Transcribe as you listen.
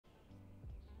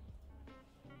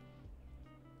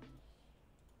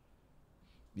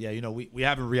Yeah, you know, we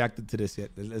haven't reacted to this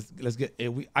yet. Let's get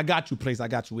I got you, Place. I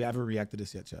got you. We haven't reacted to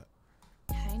this yet, chat.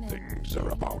 Things are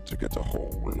about to get a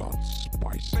whole lot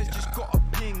spicier.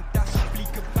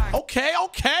 Okay,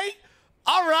 okay.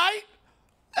 All right.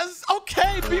 That's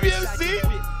okay, BBMC.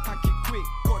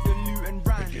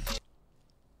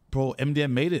 Bro,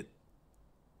 MDM made it.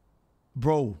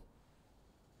 Bro,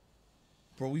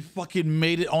 we fucking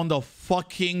made it on the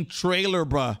fucking trailer,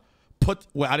 bruh. I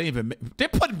didn't even. They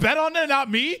put Bet on there, not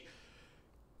me.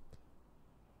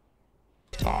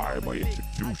 Time I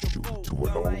introduce you to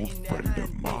an old friend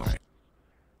of mine.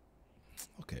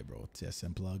 Okay, bro.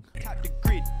 TSM plug.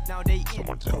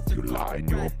 Someone to help you line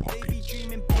your pockets.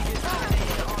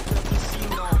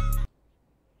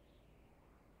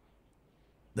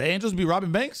 The Angels be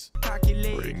robbing banks?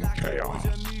 Bring chaos.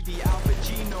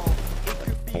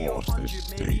 Force this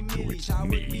state to its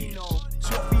knees.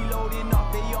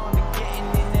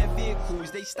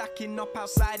 They stacking up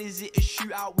outside, is it a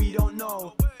shootout? We don't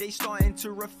know. They starting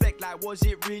to reflect like, was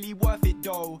it really worth it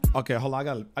though? Okay, hold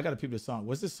on. I gotta peep this song.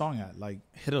 What's this song at? Like,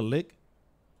 Hit a Lick?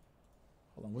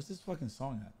 Hold on. What's this fucking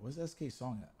song at? What's the SK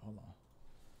song at? Hold on.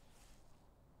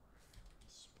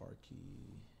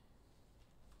 Sparky.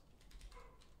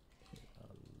 Hit a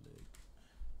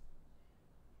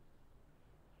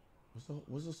Lick.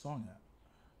 What's the song at?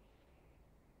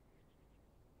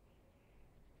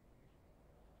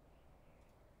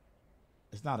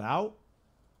 It's not out?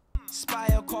 Spy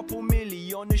a couple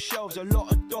milli on the shelves, a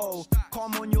lot of dough.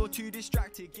 Come on, you're too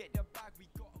distracted. Get the bag, we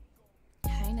gotta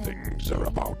go. Things are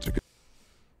about to get.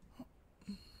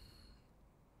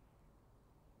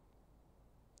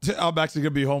 I'm actually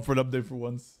gonna be home for an update for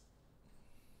once.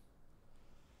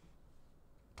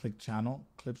 Click channel,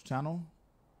 clips channel.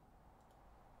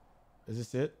 Is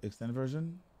this it? Extended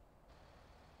version?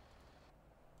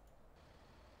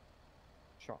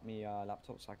 Shot me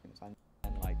laptop so I can sign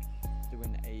and like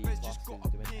doing A classes, doing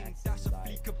X and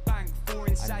like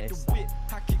inside the whip,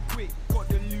 pack it quick, got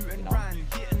the loot and ran,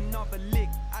 hit another lick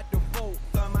at the vault,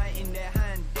 thermite in their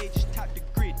hand, they just tap the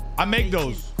grid. I make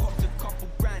those. Got a couple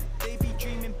grand, they be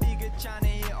dreaming bigger, trying to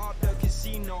hit up the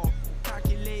casino.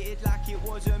 Calculated like it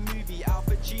was a movie, Al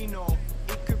Pacino.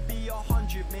 It could be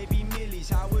 100, maybe millies,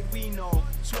 how would we know?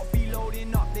 Swap be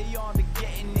loading up, they are be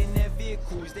getting in their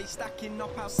vehicles. They stacking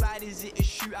up outside, is it a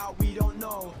shootout? We don't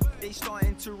know. They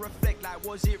starting to reflect like,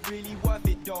 was it really worth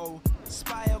it though?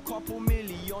 Spy a couple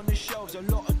milli on the shelves, a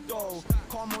lot of dough.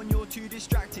 Come on, you're too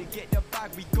distracted, get the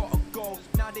bag, we gotta go.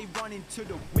 Now they run into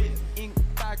the whip, ink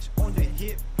bags on the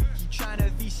hip. He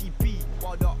tryna VCB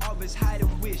while the others hide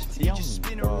and wish. He just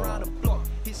spin around the block,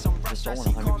 hit some rats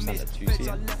he can't miss. Feds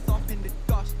are left up in the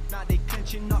dust, now they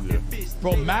clenching up their fists.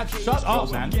 Bro, Matt, shut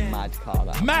up, man.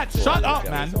 Matt, shut up,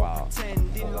 man.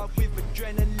 In love with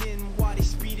adrenaline while they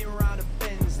speeding around the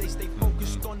bends. They stay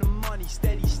focused on the money,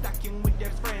 steady stacking with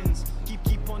their friends.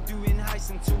 Keep on doing heists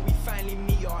until we finally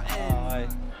meet our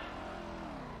end.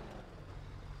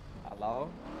 Hello?